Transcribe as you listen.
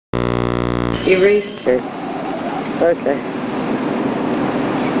Erased her. Okay.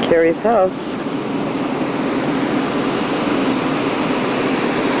 Carrie's house.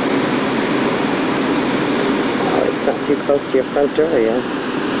 Oh, it's not too close to your front door yet.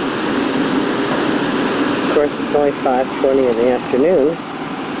 Of course, it's only 5:20 in the afternoon.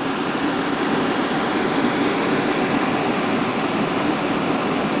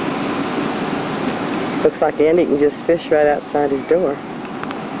 Looks like Andy can just fish right outside his door.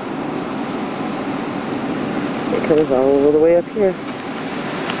 It comes all the way up here.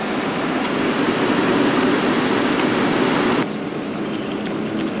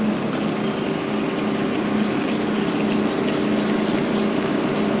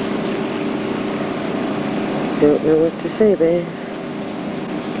 Don't know what to say, babe.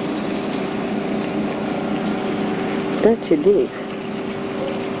 Not too deep.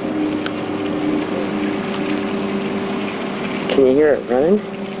 Can you hear it running?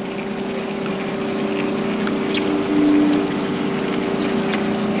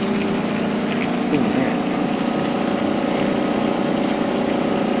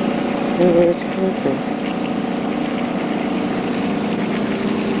 I don't know where it's coming from.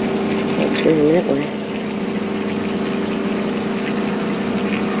 Not turning that way.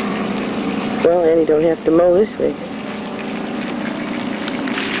 Well, Andy don't have to mow this week.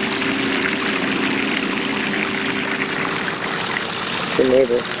 The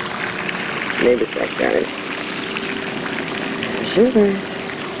neighbor's back garden. Sugar.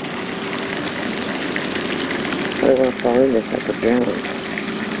 I don't want to fall in this upper ground.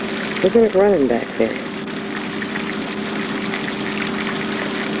 Look at it running back there.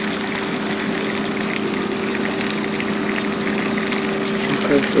 How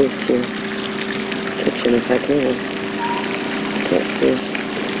close is to kitchen if I can? Can't see.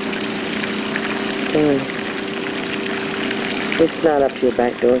 Sorry. It's not up to your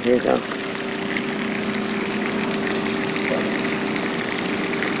back door here, though.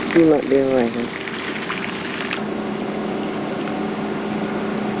 You might be alright, huh?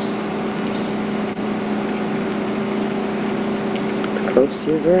 It's close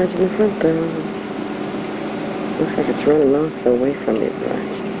to your garage in the front, though. Looks like it's running off away from your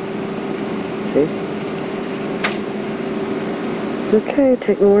garage. See? Okay,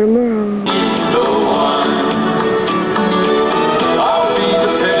 take more tomorrow.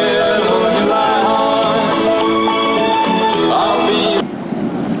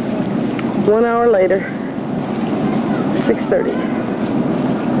 1 hour later, 6:30.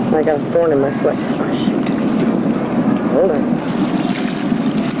 I got a thorn in my foot. Oh, shoot. Hold on.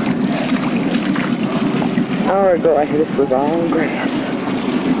 An hour ago, this was all grass.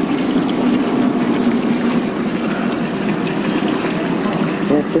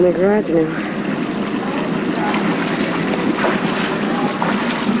 That's in the garage now.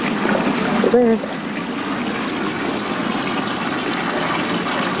 There.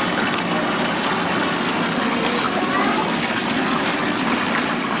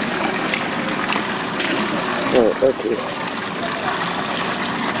 Oh, okay.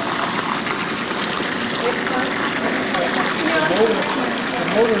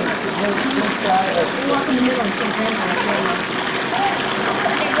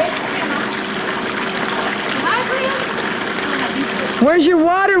 Where's your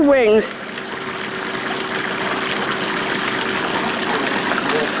water wings?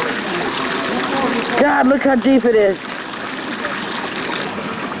 God, look how deep it is.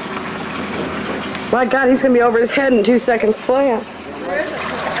 My God, he's going to be over his head in 2 seconds flat.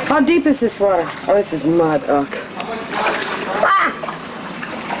 How deep is this water? Oh, this is mud. Ah!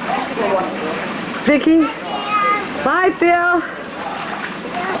 Vicky? Bye, Phil.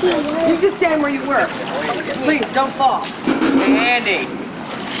 You just stand where you were. Please, don't fall. Andy.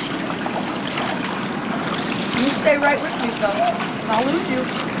 You stay right with me, Phil. I'll lose you.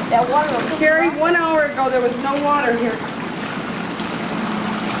 That water will... Carrie, 1 hour ago, there was no water here.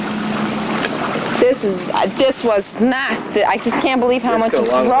 This was not, I just can't believe how much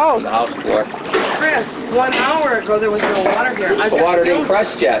it's gross. Chris, 1 hour ago there was no water here. The water didn't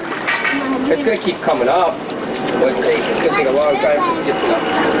crust yet. It's going to keep coming up. But it's going to take a long time to get it up.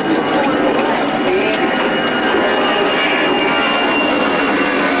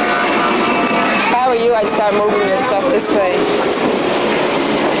 If I were you, I'd start moving your stuff this way.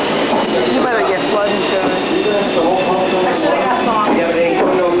 You better get flood insurance. I should have got thongs. Yeah, but they ain't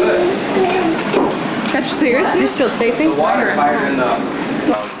doing no good. Got your cigarettes? You're still taping? The water's higher than the...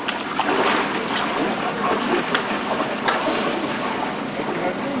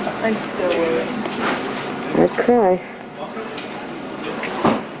 I'm still worried. I'd cry.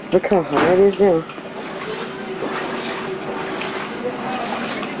 Look how high it is now.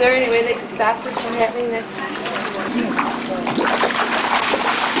 It's there any way they could stop this from happening next time?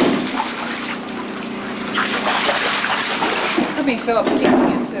 I mean, Philip taking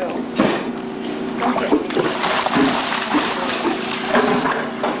it too.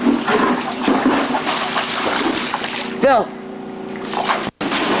 Phil.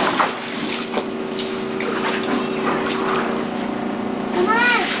 Come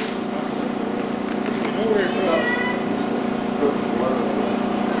on.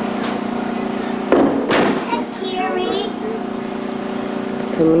 Hey, Carrie.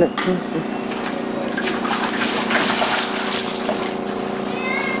 Coming up closer.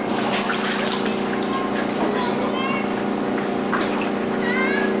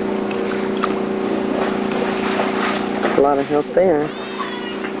 A lot of help there.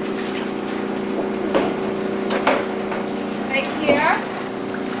 Right here.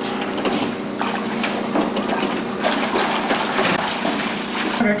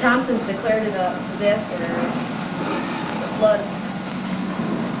 Governor Thompson's declared it a disaster area. The floods.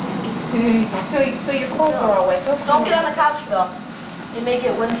 So your clothes are all wet. Don't get on the couch, Phil. They make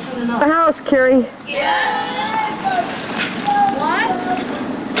it wind soon enough. The house, Carrie.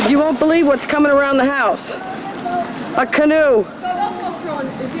 What? You won't believe what's coming around the house. A canoe. Go throw it.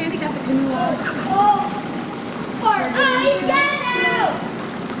 Is Andy got the canoe on?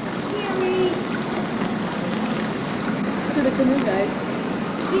 To the canoe, guys.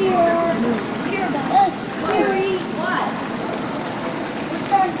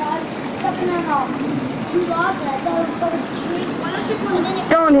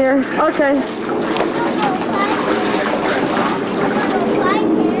 Go in here. Okay.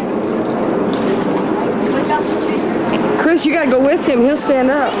 Chris, you gotta go with him. He'll stand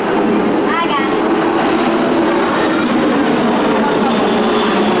up. I got it.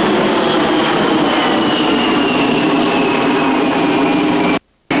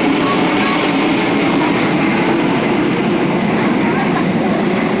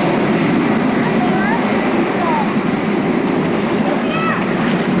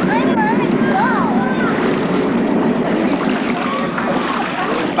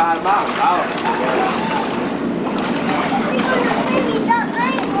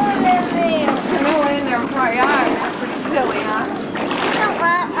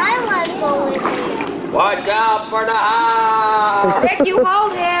 Watch out for the house! Rick, you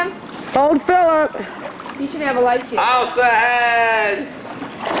hold him. Hold Philip. You should have a life kit. House ahead!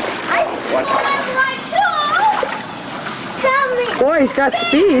 Boy, he's got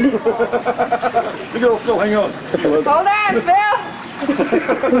speed. Look at old Phil, hang on. Hold on, Phil.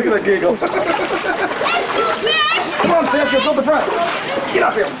 Look at that giggle. Come on, Sassy, let's go to the front. Get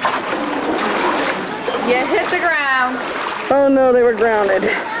up here. You hit the ground. Oh no, they were grounded.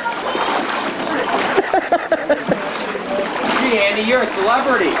 Gee, Andy, you're a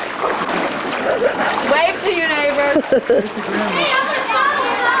celebrity. Wave to your neighbors.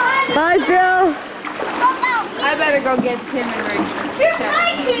 Hi, Phil. I better go get Tim and Rachel. Here's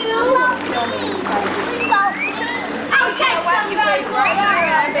my canoe. I'll catch some guys.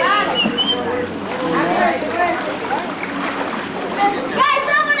 Guys,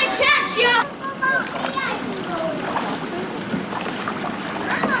 I'm gonna catch you.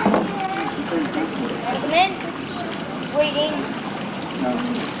 Come in. Waiting.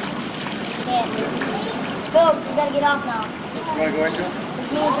 Yeah. Go. You gotta get off now. You wanna go into it? It's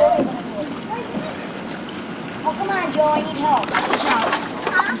me and Joey gonna do it. Oh, come on, Joe. I need help. Watch out.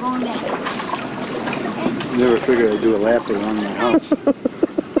 I'm going back. Never figured I'd do a lap around the house.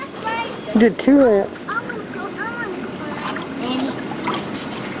 You did 2 laps. Andy.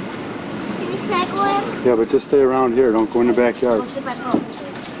 Can you snuggle him? Yeah, but just stay around here. Don't go in the backyard. Go sit back home.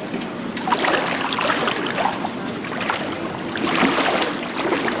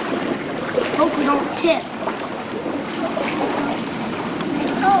 Hope we don't tip.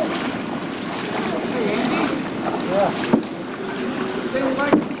 Oh.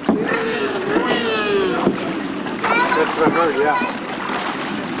 That's what I heard, yeah.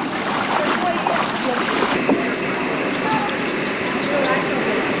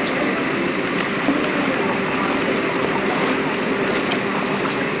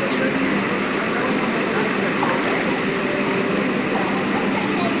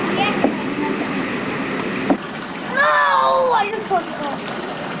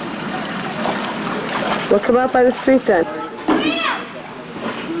 We'll come out by the street then.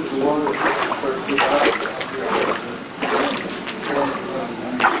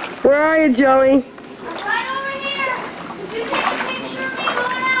 Where are you, Joey? Right over here. Did you take a picture of me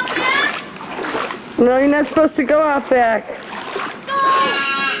going out back? No, you're not supposed to go out back.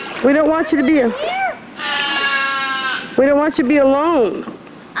 We don't want you to be Here? we don't want you to be alone.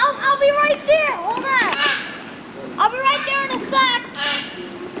 I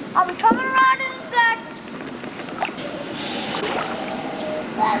I'll be coming around in a sec.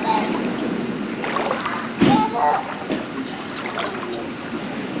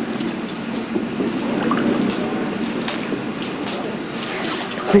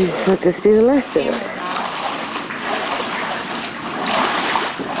 Please let this be the last of it.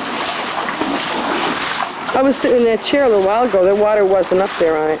 I was sitting in that chair a little while ago. The water wasn't up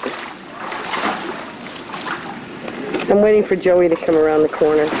there on it. I'm waiting for Joey to come around the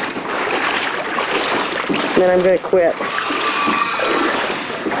corner. And then I'm going to quit.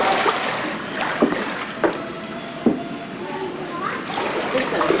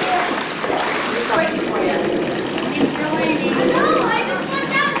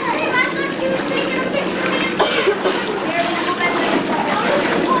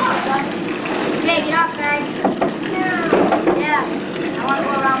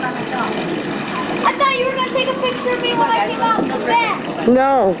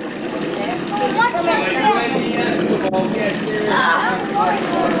 No.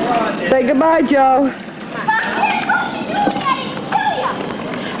 Say goodbye, Joe.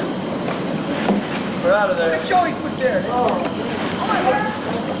 We're out of there. Joey, quit there.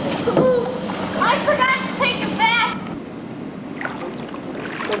 I forgot to take it back.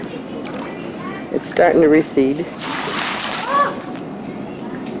 It's starting to recede.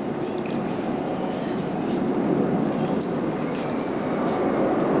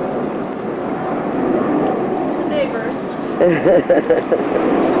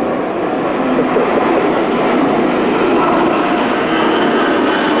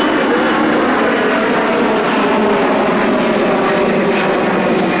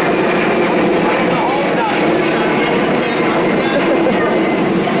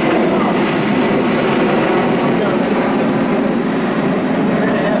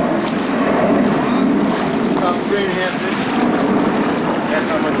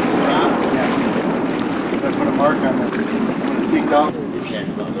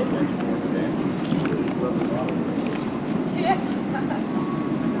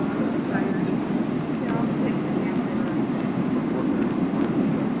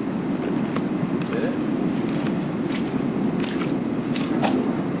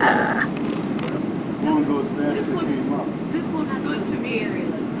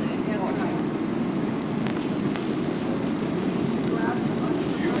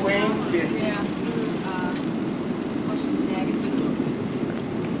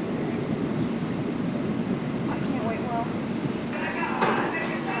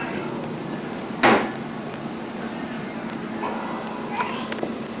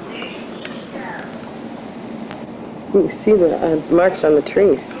 You can see the marks on the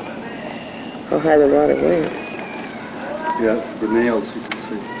trees. How high the water went. Yeah, the nails, you can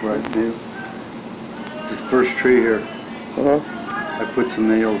see, right, nail. This first tree here, I put some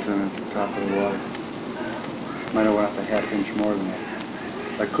nails in at the top of the water. Might have went up a half-inch more than that.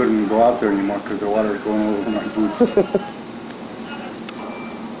 I couldn't go out there anymore because the water was going over my boots.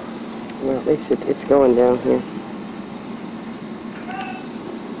 Well, it's going down here.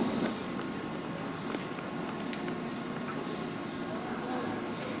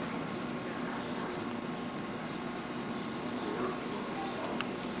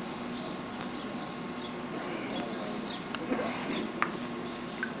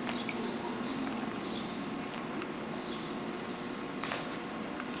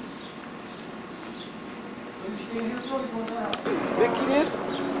 Vicky did?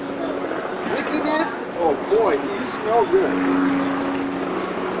 Vicky did? Oh boy, you smell good.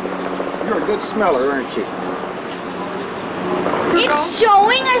 You're a good smeller, aren't you? It's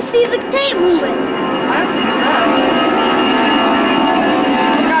showing. I see the tape moving. I don't see the blood.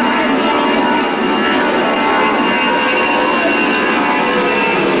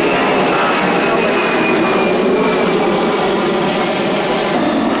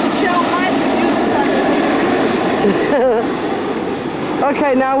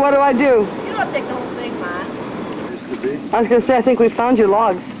 Okay, now what do I do? You don't have to take the whole thing, man. I was going to say, I think we found your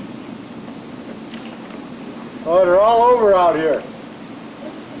logs. Oh, they're all over out here.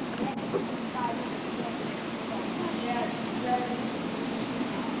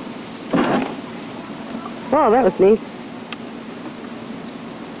 Oh, that was neat.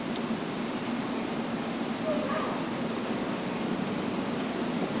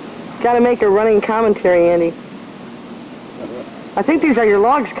 Got to make a running commentary, Andy. I think these are your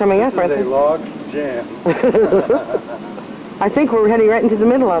logs coming up, aren't This they? is a log jam. I think we're heading right into the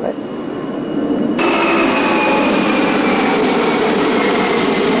middle of it.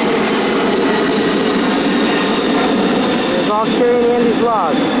 There's all carrying Andy's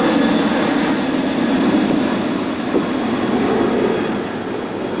logs.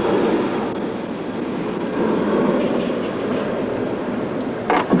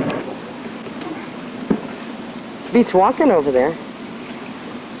 Pete's walking over there. I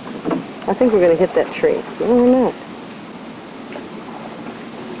think we're going to hit that tree. No, we're not.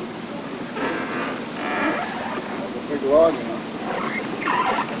 Big log now.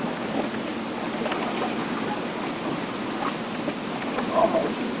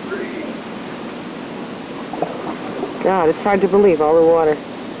 Almost 3. God, it's hard to believe, all the water.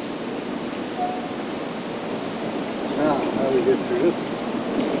 Now, how do we get through this?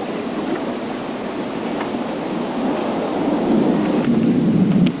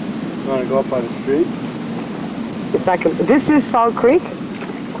 You want to go up by the street? This is Salt Creek?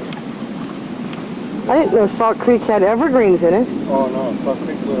 I didn't know Salt Creek had evergreens in it. Oh no, Salt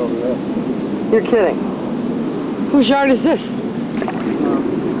Creek's way over there. You're kidding. Whose yard is this? I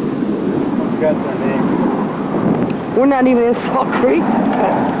forgot their name. We're not even in Salt Creek?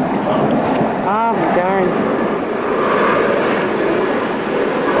 Ah, darn.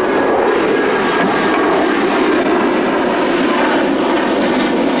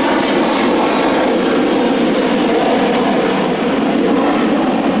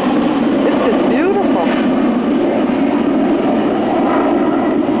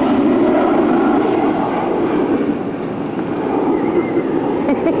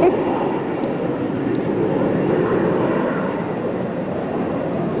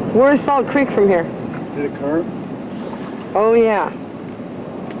 Where's Salt Creek from here? To the current? Oh, yeah.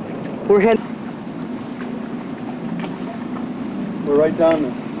 We're heading... We're right down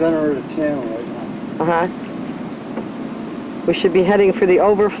the center of the channel right now. Uh-huh. We should be heading for the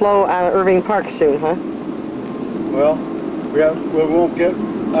overflow out of Irving Park soon, huh? Well, we won't get...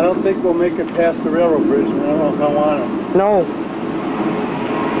 I don't think we'll make it past the railroad bridge, and I don't know if I want to. No.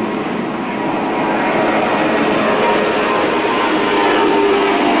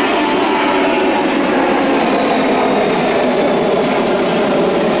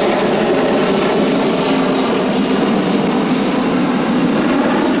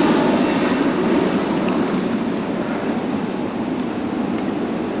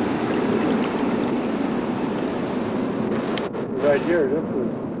 Right here,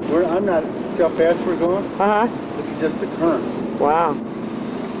 I'm not, see how fast we're going? Uh-huh. This is just the current. Wow.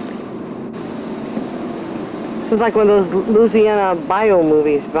 This is like one of those Louisiana bio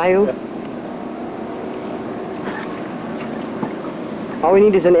movies. Bayou? Yeah. All we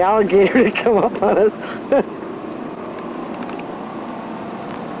need is an alligator to come up on us.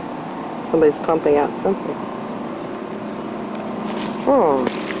 Somebody's pumping out something. Oh.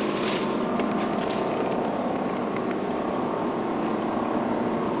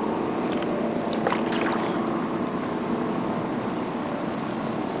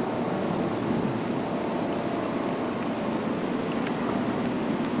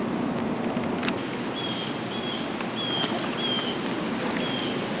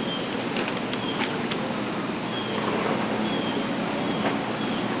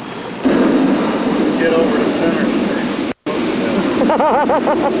 Get over to Center Street.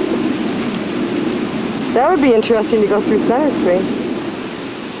 That would be interesting to go through Center Street.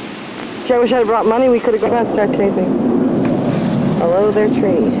 Gee, I wish I had brought money. We could have gone and start taping. Hello there,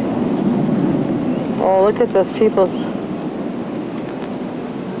 tree. Oh, look at those people.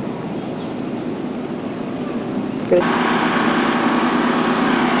 Good.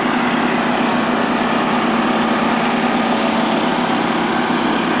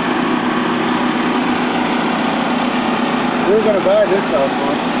 We were going to buy this house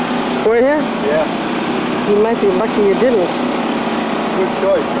once. We're here? Yeah. You might be lucky you didn't. Good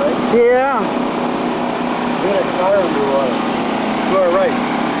choice, right? Yeah. We had a car underwater. To our right.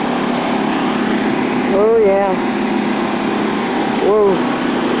 Oh, yeah. Whoa.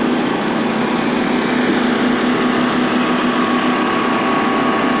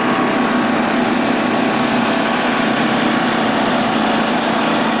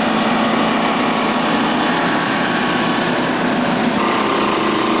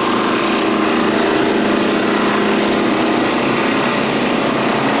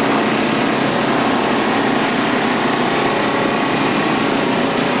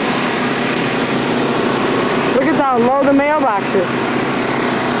 Load the mailboxes.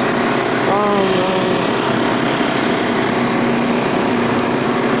 Oh,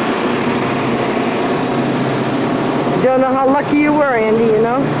 no. Don't know how lucky you were, Andy, you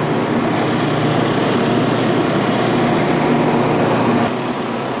know?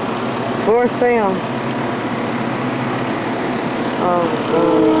 For sale. Oh,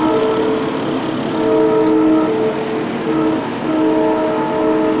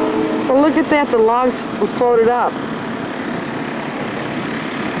 well, look at that. The logs floated up.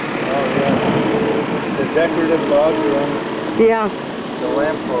 Oh, yeah. The decorative logs are on Yeah. the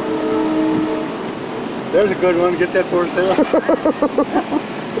lamppost. There's a good one. Get that for sale.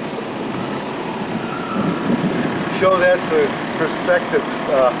 Show that's a perspective.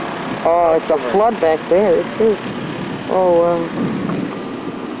 Oh, it's a flood back there too. Oh, wow.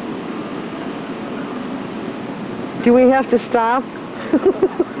 Do we have to stop?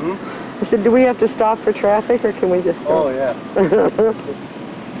 I said, do we have to stop for traffic, or can we just go? Oh, yeah.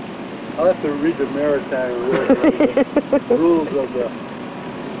 I'll have to read the maritime rules of the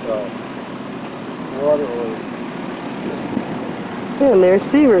waterway. Yeah, and there's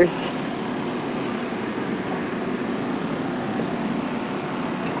Seavers.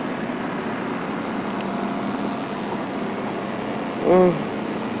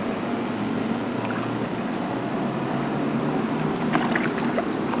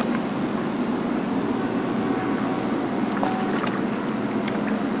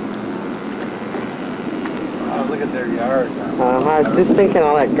 Look at their yard. I was just thinking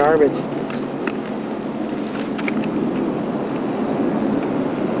all that garbage.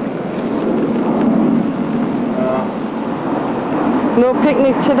 No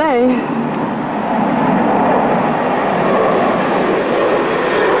picnic today.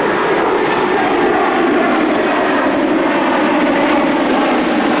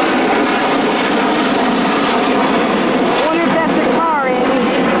 I wonder if that's a car, Andy.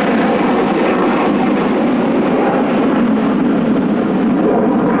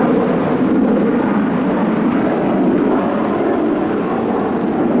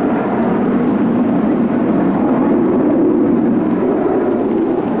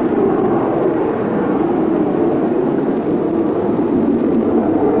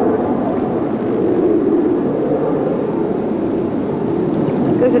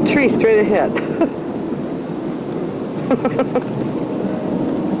 There's a tree straight ahead.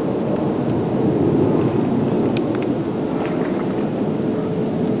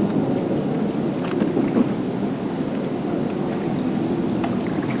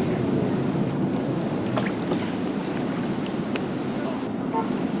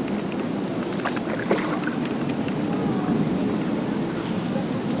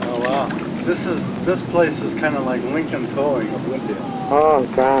 Oh, wow. This place is kind of like Lincoln Towing of Wooddale. Oh,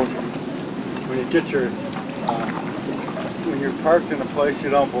 God. When you get your, when you're parked in a place you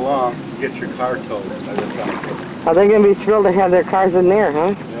don't belong, you get your car towed by the time. Are they going to be thrilled to have their cars in there,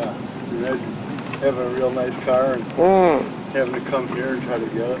 huh? Yeah. Imagine having a real nice car and having to come here and try to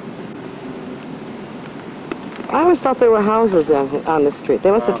get it. I always thought there were houses on the street.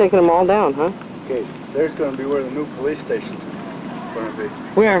 They must have taken them all down, huh? Okay, there's going to be where the new police station's going to be.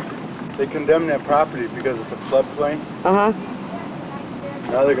 Where? They condemned that property because it's a floodplain. Uh-huh.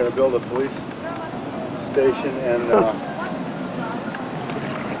 Now they're going to build a police station and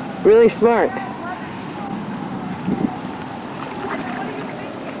Really smart.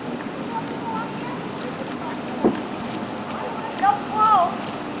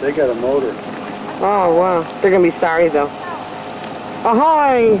 they got a motor. Oh, wow. They're going to be sorry, though.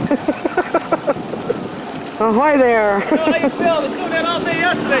 Ahoy! Ahoy there! How you feel? I was doing that all day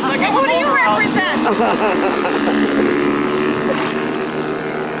yesterday. It's like, And who do you represent?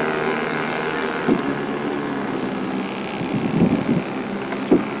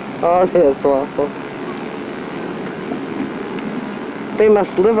 Oh, that's awful. They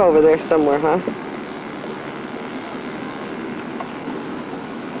must live over there somewhere, huh?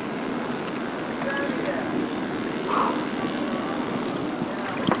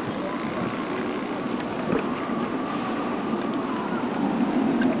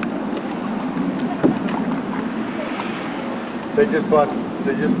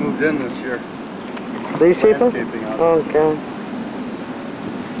 They just moved in this year. These people? Landscaping out Oh, God.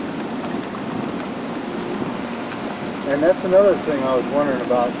 And that's another thing I was wondering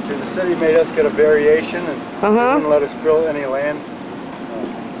about. The city made us get a variation and they wouldn't let us fill any land,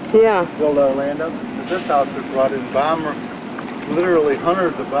 Yeah. build our land up. But this outfit brought in literally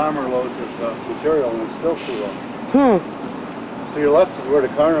hundreds of bomber loads of material, and it's still too low. To your left is where the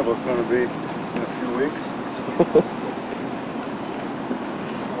carnival's going to be in a few weeks.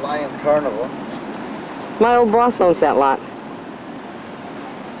 Lions Carnival. My old boss owns that lot.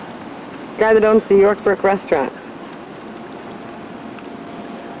 Guy that owns the York Brick Restaurant.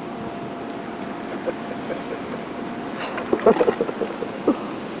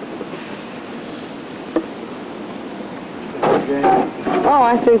 Oh,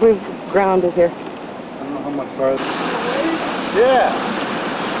 I think we've grounded here. I don't know how much farther. Yeah.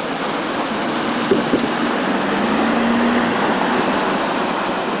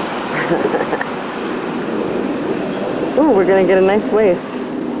 Ooh, we're gonna get a nice wave.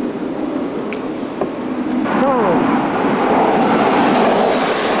 Oh.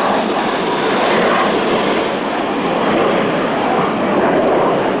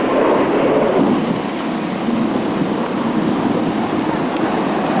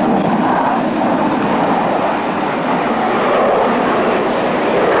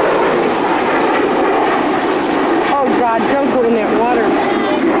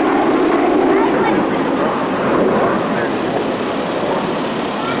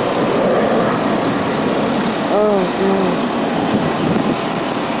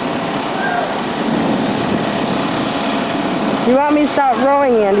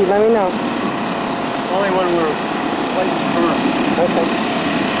 coming, Andy. Let me know. Only when we're quite firm. Okay.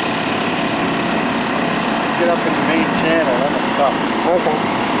 Get up in the main channel, then it's tough. Okay.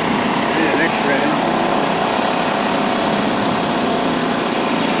 Need an X-ray.